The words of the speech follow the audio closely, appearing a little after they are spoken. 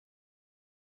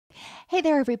Hey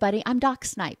there, everybody. I'm Doc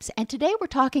Snipes, and today we're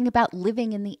talking about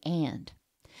living in the and.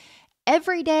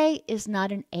 Every day is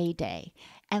not an A day,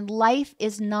 and life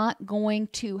is not going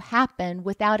to happen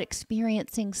without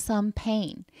experiencing some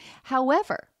pain.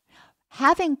 However,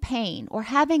 having pain or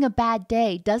having a bad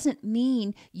day doesn't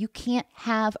mean you can't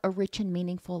have a rich and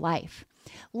meaningful life.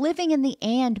 Living in the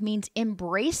and means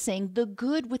embracing the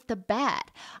good with the bad.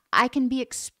 I can be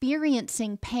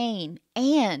experiencing pain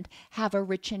and have a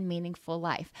rich and meaningful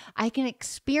life. I can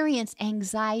experience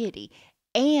anxiety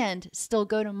and still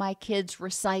go to my kids'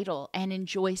 recital and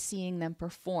enjoy seeing them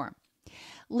perform.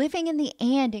 Living in the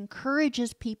and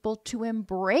encourages people to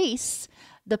embrace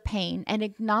the pain and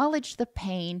acknowledge the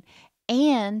pain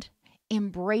and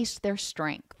embrace their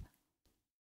strength.